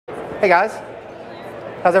Hey guys,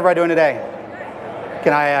 how's everybody doing today?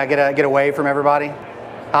 Can I get a wave from everybody?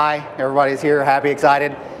 Hi, everybody's here, happy,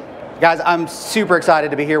 excited. Guys, I'm super excited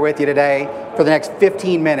to be here with you today for the next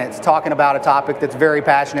 15 minutes talking about a topic that's very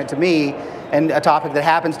passionate to me and a topic that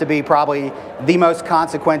happens to be probably the most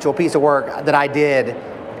consequential piece of work that I did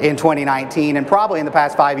in 2019 and probably in the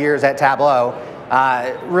past 5 years at Tableau,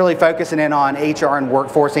 really focusing in on HR and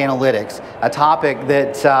workforce analytics, a topic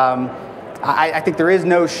that I think there is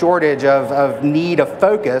no shortage of need of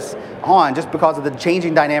focus on just because of the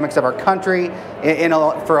changing dynamics of our country in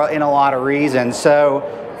a lot of reasons. So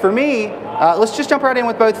for me, let's just jump right in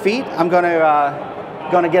with both feet. I'm going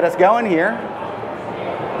to get us going here.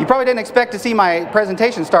 You probably didn't expect to see my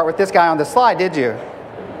presentation start with this guy on the slide, did you?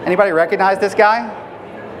 Anybody recognize this guy?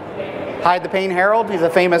 Hide the Pain Herald. He's a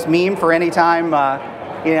famous meme for any time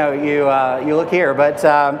you look here. But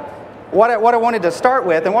what I wanted to start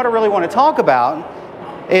with and what I really want to talk about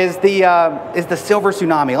is the Silver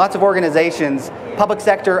Tsunami. Lots of organizations, public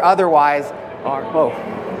sector, otherwise,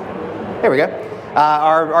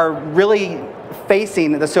 are really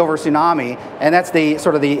facing the Silver Tsunami, and that's the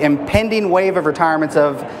sort of the impending wave of retirements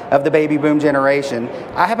of the baby boom generation.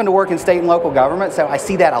 I happen to work in state and local government, so I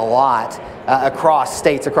see that a lot across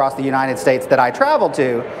states across the United States that I travel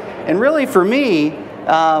to. And really for me,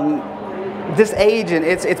 this age, and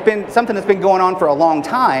it's been something that's been going on for a long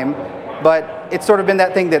time, but it's sort of been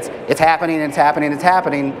that thing that's it's happening,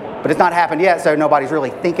 but it's not happened yet, so nobody's really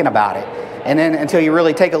thinking about it. And then until you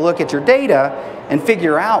really take a look at your data and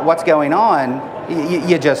figure out what's going on,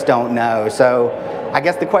 you just don't know. So I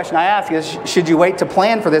guess the question I ask is, should you wait to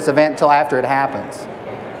plan for this event until after it happens,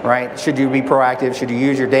 right? Should you be proactive? Should you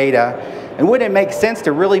use your data? And would it make sense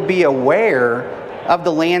to really be aware of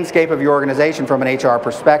the landscape of your organization from an HR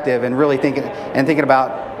perspective and really thinking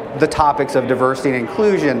about the topics of diversity and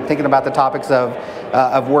inclusion, thinking about the topics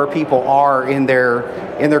of where people are in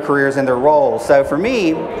their careers and their roles. So for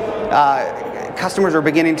me, customers are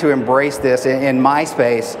beginning to embrace this in my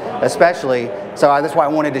space, especially. So that's why I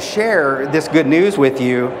wanted to share this good news with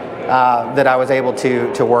you that I was able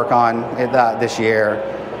to work on this year.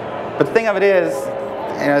 But the thing of it is,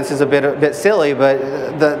 this is a bit silly, but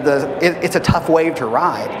it's a tough wave to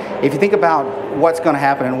ride. If you think about what's going to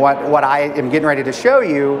happen and what I am getting ready to show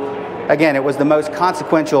you, again, it was the most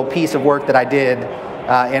consequential piece of work that I did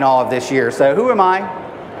in all of this year. So who am I?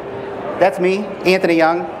 That's me, Anthony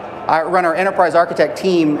Young. I run our enterprise architect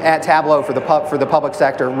team at Tableau for the public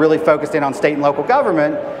sector, really focused in on state and local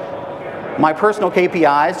government. My personal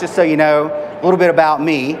KPIs, just so you know a little bit about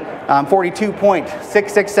me, I'm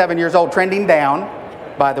 42.667 years old, trending down,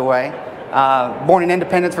 by the way. Born in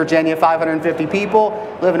Independence, Virginia, 550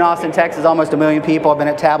 people. Live in Austin, Texas, almost 1 million people. I've been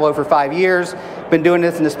at Tableau for 5 years. Been doing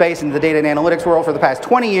this in the space, in the data and analytics world for the past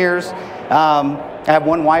 20 years. I have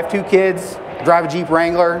 1 wife, 2 kids, drive a Jeep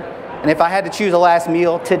Wrangler. And if I had to choose a last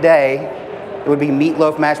meal today, it would be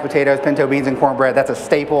meatloaf, mashed potatoes, pinto beans, and cornbread. That's a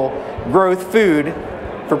staple growth food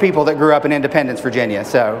for people that grew up in Independence, Virginia.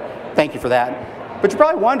 So thank you for that. But you're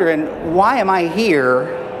probably wondering, why am I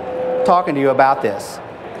here talking to you about this?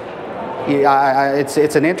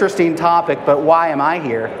 It's an interesting topic, but why am I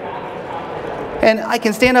here? And I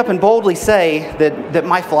can stand up and boldly say that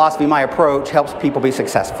my philosophy, my approach helps people be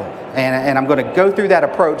successful. And I'm going to go through that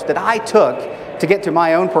approach that I took to get to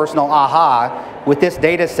my own personal aha with this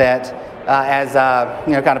data set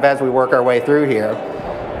as we work our way through here.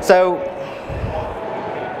 So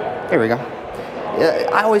here we go.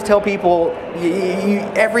 I always tell people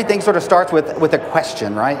everything sort of starts with a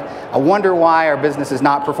question, right? I wonder why our business is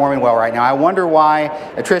not performing well right now. I wonder why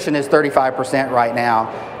attrition is 35% right now.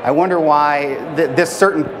 I wonder why this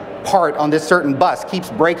certain part on this certain bus keeps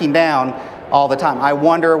breaking down all the time. I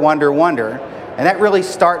wonder. And that really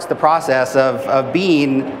starts the process of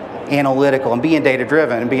being analytical and being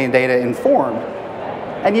data-driven and being data-informed.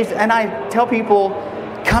 And I tell people,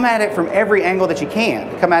 come at it from every angle that you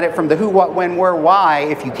can. Come at it from the who, what, when, where, why,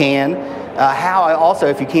 if you can, how also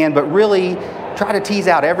if you can, but really try to tease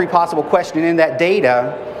out every possible question in that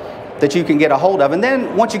data that you can get a hold of. And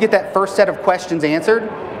then once you get that first set of questions answered,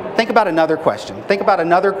 think about another question. Think about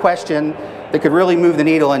another question that could really move the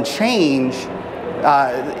needle and change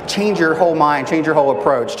your whole mind, change your whole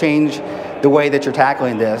approach, change the way that you're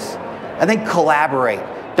tackling this. And then collaborate.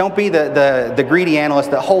 Don't be the greedy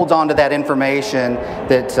analyst that holds on to that information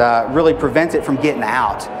that really prevents it from getting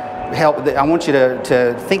out. I want you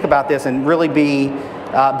to think about this and really be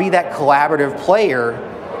that collaborative player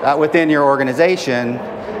within your organization.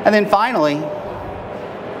 And then finally,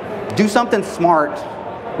 do something smart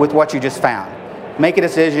with what you just found. Make a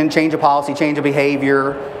decision, change a policy, change a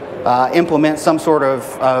behavior, implement some sort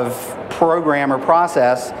of program or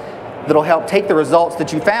process that'll help take the results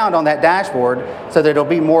that you found on that dashboard so that it'll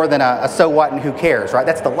be more than a so what and who cares, right?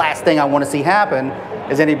 That's the last thing I want to see happen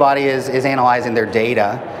is anybody is analyzing their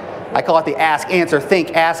data. I call it the ask, answer,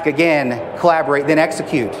 think, ask again, collaborate, then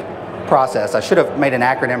execute process. I should have made an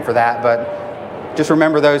acronym for that, but just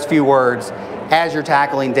remember those few words as you're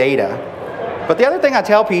tackling data. But the other thing I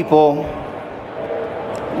tell people,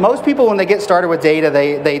 most people when they get started with data,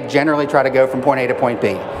 they generally try to go from point A to point B.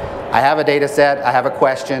 I have a data set, I have a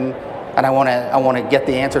question, and I want to get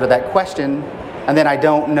the answer to that question, and then I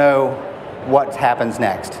don't know what happens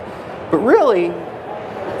next. But really,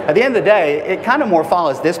 at the end of the day, it kind of more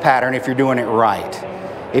follows this pattern if you're doing it right.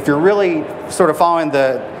 If you're really sort of following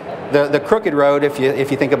the crooked road, if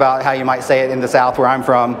you think about how you might say it in the South where I'm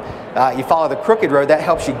from, you follow the crooked road, that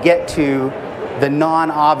helps you get to the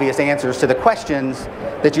non-obvious answers to the questions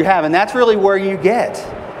that you have, and that's really where you get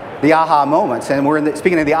the aha moments. And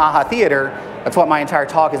speaking of the aha theater, that's what my entire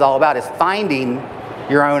talk is all about, is finding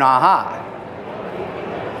your own aha.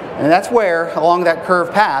 And that's where, along that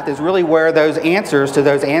curved path, is really where those answers to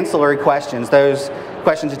those ancillary questions, those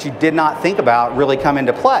questions that you did not think about, really come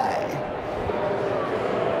into play.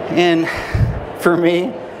 And for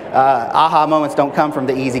me, aha moments don't come from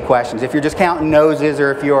the easy questions. If you're just counting noses,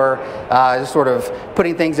 or if you're just sort of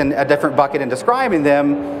putting things in a different bucket and describing them,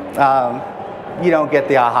 you don't get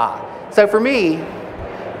the aha. So for me,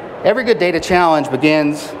 every good data challenge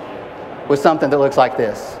begins with something that looks like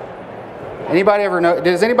this. Anybody ever know?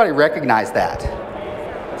 Does anybody recognize that?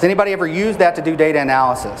 Has anybody ever used that to do data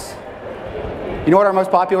analysis? You know what our most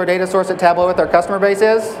popular data source at Tableau with our customer base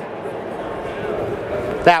is?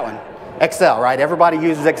 That one. Excel, right? Everybody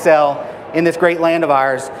uses Excel in this great land of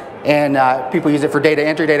ours, and people use it for data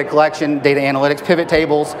entry, data collection, data analytics, pivot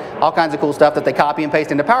tables, all kinds of cool stuff that they copy and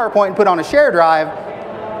paste into PowerPoint and put on a share drive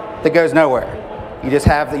that goes nowhere.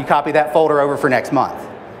 You copy that folder over for next month.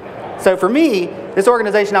 So for me, this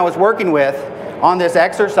organization I was working with on this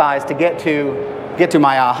exercise to get to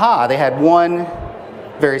my aha, they had one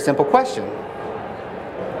very simple question.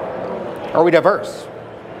 Are we diverse?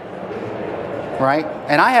 Right?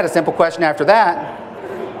 And I had a simple question after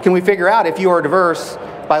that. Can we figure out if you are diverse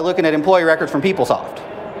by looking at employee records from PeopleSoft?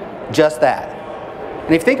 Just that.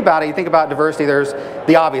 And if you think about it, you think about diversity, there's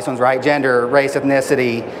the obvious ones, right? Gender, race,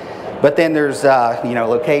 ethnicity. But then there's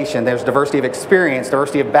location, there's diversity of experience,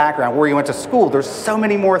 diversity of background, where you went to school. There's so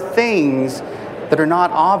many more things that are not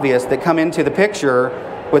obvious that come into the picture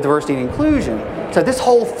with diversity and inclusion. So this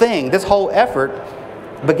whole thing, this whole effort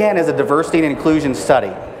began as a diversity and inclusion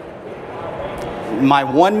study. My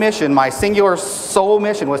one mission, my singular sole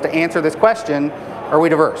mission, was to answer this question, are we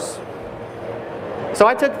diverse? So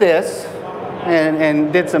I took this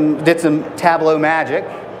and did some Tableau magic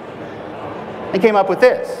and came up with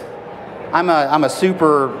this. I'm a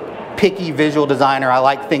super picky visual designer. I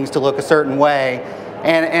like things to look a certain way.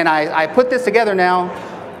 And I put this together now.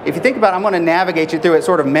 If you think about it, I'm going to navigate you through it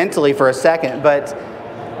sort of mentally for a second, but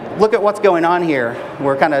look at what's going on here.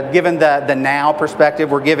 We're kind of given the now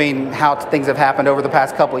perspective. We're giving how things have happened over the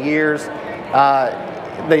past couple of years.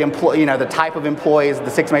 The type of employees, the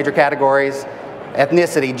 6 major categories,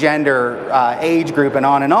 ethnicity, gender, age group, and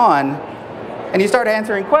on and on. And you start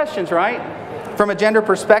answering questions, right? From a gender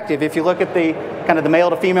perspective, if you look at the kind of the male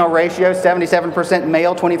to female ratio, 77%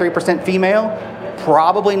 male, 23% female,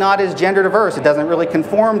 probably not as gender diverse. It doesn't really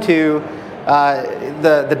conform to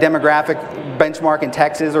the demographic benchmark in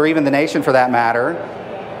Texas or even the nation for that matter.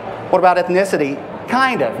 What about ethnicity?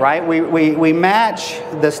 Kind of, right? We match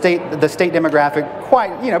the state demographic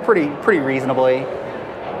quite, pretty reasonably.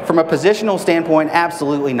 From a positional standpoint,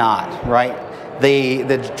 absolutely not, right?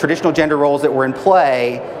 The traditional gender roles that were in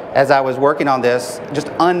play as I was working on this, just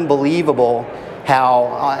unbelievable how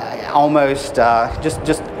almost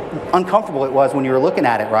just uncomfortable it was when you were looking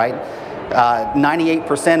at it, right?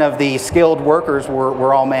 98% of the skilled workers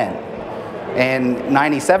were all men, and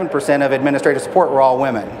 97% of administrative support were all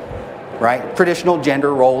women, right? Traditional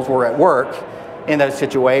gender roles were at work in those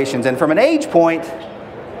situations, and from an age point,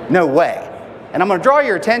 no way. And I'm going to draw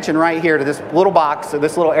your attention right here to this little box,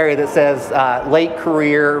 this little area that says late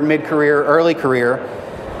career, mid-career, early career.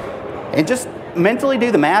 And just mentally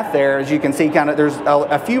do the math there. As you can see, there's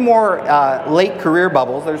a few more late career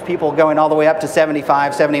bubbles. There's people going all the way up to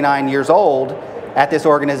 75, 79 years old at this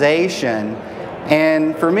organization.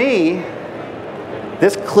 And for me,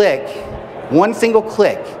 this click, one single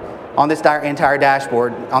click on this entire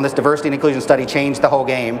dashboard, on this diversity and inclusion study, changed the whole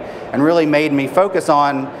game and really made me focus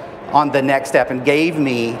on the next step and gave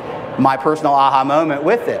me my personal aha moment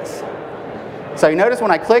with this. So you notice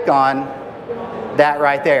when I click on that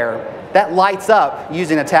right there, that lights up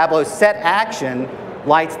using a Tableau set action,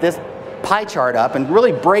 lights this pie chart up and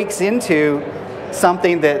really breaks into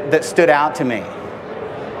something that stood out to me.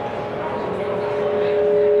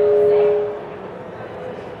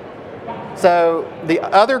 So the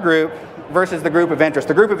other group versus the group of interest.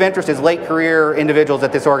 The group of interest is late career individuals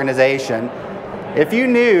at this organization. If you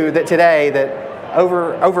knew that today that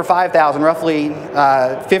over 5,000, roughly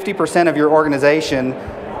 50% of your organization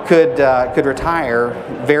could retire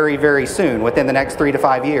very, very soon, within the next 3 to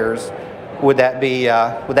 5 years, would that be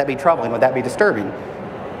troubling? Would that be disturbing?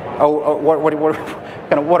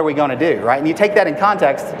 What are we going to do, right? And you take that in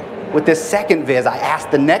context with this second viz. I asked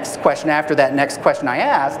the next question after that next question I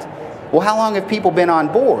asked. Well, how long have people been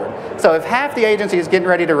on board? So if half the agency is getting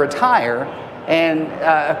ready to retire and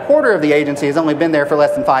a quarter of the agency has only been there for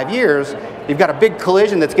less than 5 years, you've got a big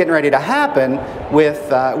collision that's getting ready to happen with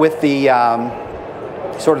the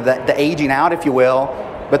sort of the aging out, if you will,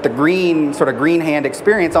 but the green hand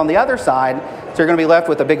experience on the other side. So you're going to be left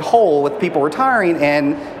with a big hole with people retiring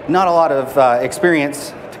and not a lot of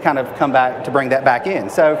experience to kind of come back to bring that back in.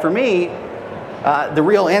 So for me, the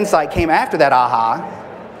real insight came after that aha.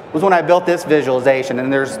 Was when I built this visualization,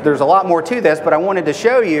 and there's a lot more to this, but I wanted to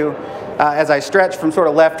show you as I stretch from sort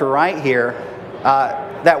of left to right here,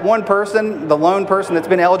 that one person, the lone person that's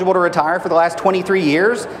been eligible to retire for the last 23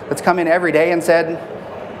 years, that's come in every day and said,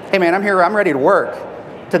 hey man, I'm here, I'm ready to work.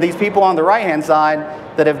 To these people on the right-hand side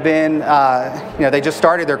that have been, they just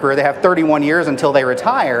started their career, they have 31 years until they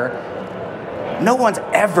retire. No one's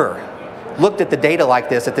ever looked at the data like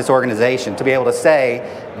this at this organization to be able to say,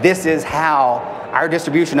 this is how our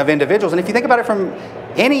distribution of individuals, and if you think about it from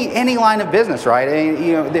any line of business, right?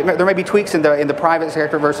 There may be tweaks in the private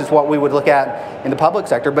sector versus what we would look at in the public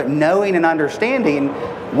sector, but knowing and understanding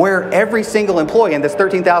where every single employee in this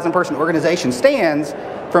 13,000 person organization stands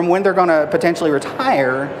from when they're going to potentially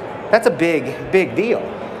retire, that's a big deal.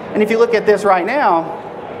 And if you look at this right now,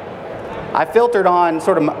 I filtered on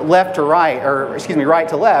sort of left to right, or excuse me, right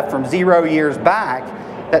to left from 0 years back.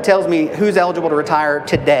 That tells me who's eligible to retire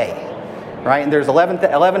today. Right, and there's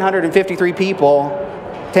 1,153 people,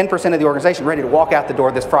 10% of the organization, ready to walk out the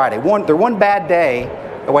door this Friday. They're one bad day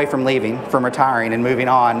away from leaving, from retiring and moving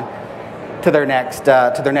on to their next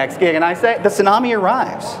gig. And I say the tsunami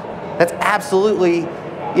arrives. That's absolutely,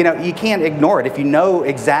 you can't ignore it. If you know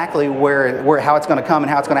exactly how it's going to come and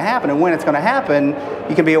how it's going to happen and when it's going to happen,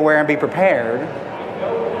 you can be aware and be prepared.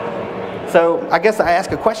 So I guess I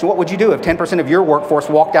ask a question: what would you do if 10% of your workforce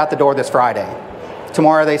walked out the door this Friday?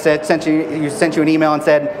 Tomorrow they sent you an email and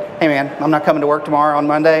said, hey man, I'm not coming to work tomorrow on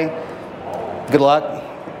Monday. Good luck.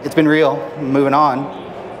 It's been real. I'm moving on.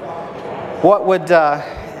 What would,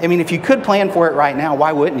 if you could plan for it right now,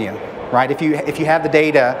 why wouldn't you? Right? If you have the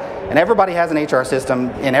data, and everybody has an HR system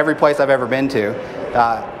in every place I've ever been to,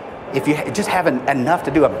 if you just have enough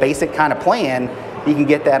to do a basic kind of plan, you can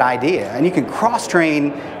get that idea, and you can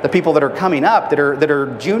cross-train the people that are coming up, that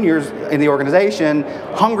are juniors in the organization,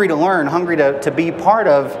 hungry to learn, hungry to be part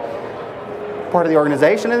of the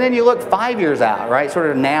organization. And then you look 5 years out, right?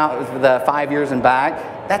 Sort of now, the 5 years and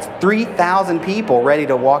back. That's 3,000 people ready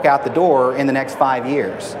to walk out the door in the next 5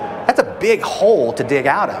 years. That's a big hole to dig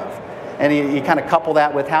out of, and you kind of couple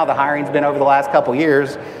that with how the hiring's been over the last couple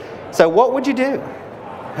years. So what would you do?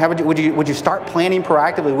 Would you start planning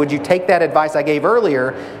proactively? Would you take that advice I gave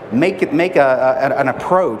earlier, make an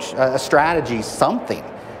approach, a strategy, something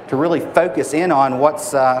to really focus in on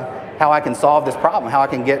how I can solve this problem, how I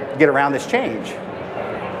can get around this change?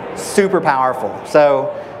 Super powerful.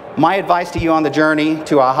 So my advice to you on the journey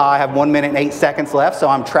to AHA, I have 1 minute and 8 seconds left, so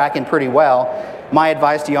I'm tracking pretty well. My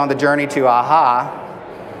advice to you on the journey to AHA,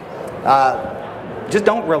 just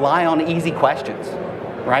don't rely on easy questions.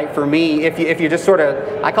 Right? For me, if you just sort of,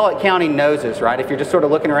 I call it counting noses, right? If you're just sort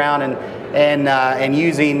of looking around and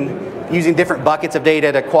using different buckets of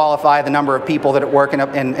data to qualify the number of people that work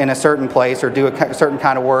in a certain place or do a certain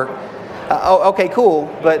kind of work, okay,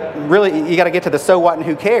 cool. But really, you got to get to the so what and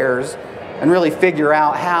who cares, and really figure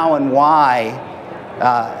out how and why,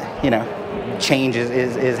 change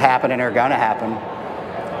is happening or going to happen.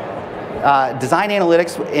 Design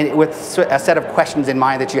analytics with a set of questions in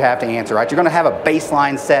mind that you have to answer, right? You're going to have a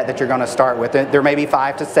baseline set that you're going to start with. There may be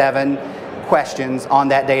 5 to 7 questions on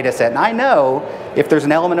that data set. And I know if there's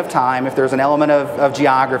an element of time, if there's an element of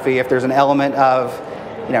geography, if there's an element of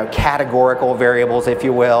categorical variables, if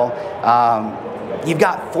you will, you've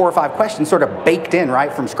got 4 or 5 questions sort of baked in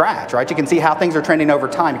right from scratch, right? You can see how things are trending over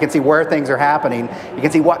time. You can see where things are happening. You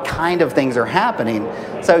can see what kind of things are happening.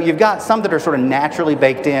 So you've got some that are sort of naturally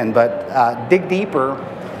baked in, but dig deeper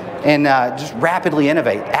and just rapidly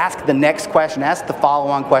innovate. Ask the next question. Ask the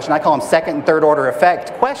follow-on question. I call them second and third order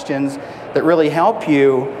effect questions that really help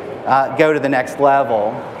you go to the next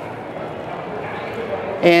level.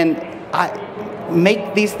 And I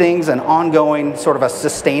make these things an ongoing, sort of a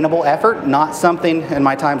sustainable effort, not something, and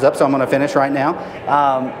my time's up, so I'm going to finish right now,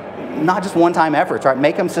 not just one-time efforts, right?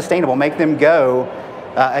 Make them sustainable, make them go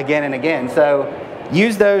again and again. So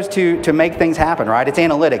use those to make things happen, right? It's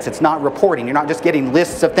analytics, it's not reporting. You're not just getting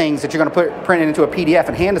lists of things that you're going to print it into a PDF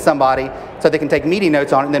and hand to somebody so they can take meeting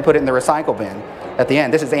notes on it and then put it in the recycle bin at the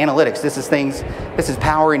end. This is analytics, this is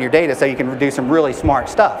power in your data so you can do some really smart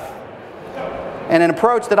stuff. And an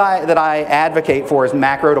approach that I advocate for is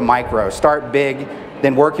macro to micro. Start big,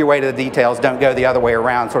 then work your way to the details. Don't go the other way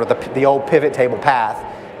around, sort of the old pivot table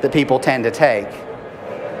path that people tend to take.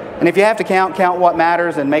 And if you have to count what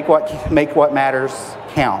matters and make what matters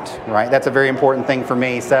count, right? That's a very important thing for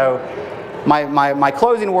me. So my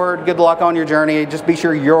closing word, good luck on your journey. Just be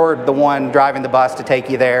sure you're the one driving the bus to take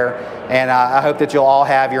you there. And I hope that you'll all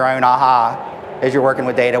have your own aha as you're working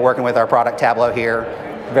with data, working with our product Tableau here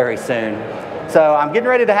very soon. So I'm getting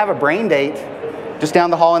ready to have a brain date just down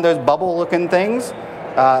the hall in those bubble-looking things.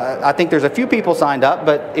 I think there's a few people signed up,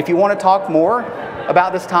 but if you want to talk more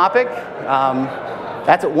about this topic,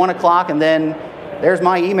 that's at 1 o'clock, and then there's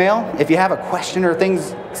my email. If you have a question or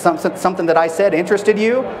something that I said interested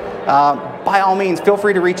you, by all means, feel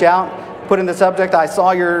free to reach out. Put in the subject, I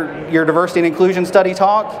saw your diversity and inclusion study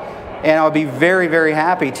talk, and I would be very, very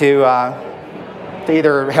happy to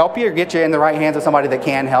either help you or get you in the right hands of somebody that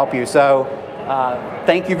can help you. So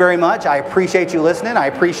thank you very much. I appreciate you listening. I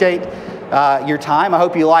appreciate your time. I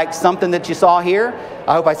hope you liked something that you saw here.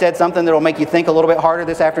 I hope I said something that will make you think a little bit harder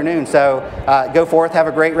this afternoon. So go forth, have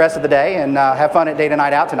a great rest of the day, and have fun at Data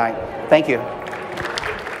Night Out tonight. Thank you.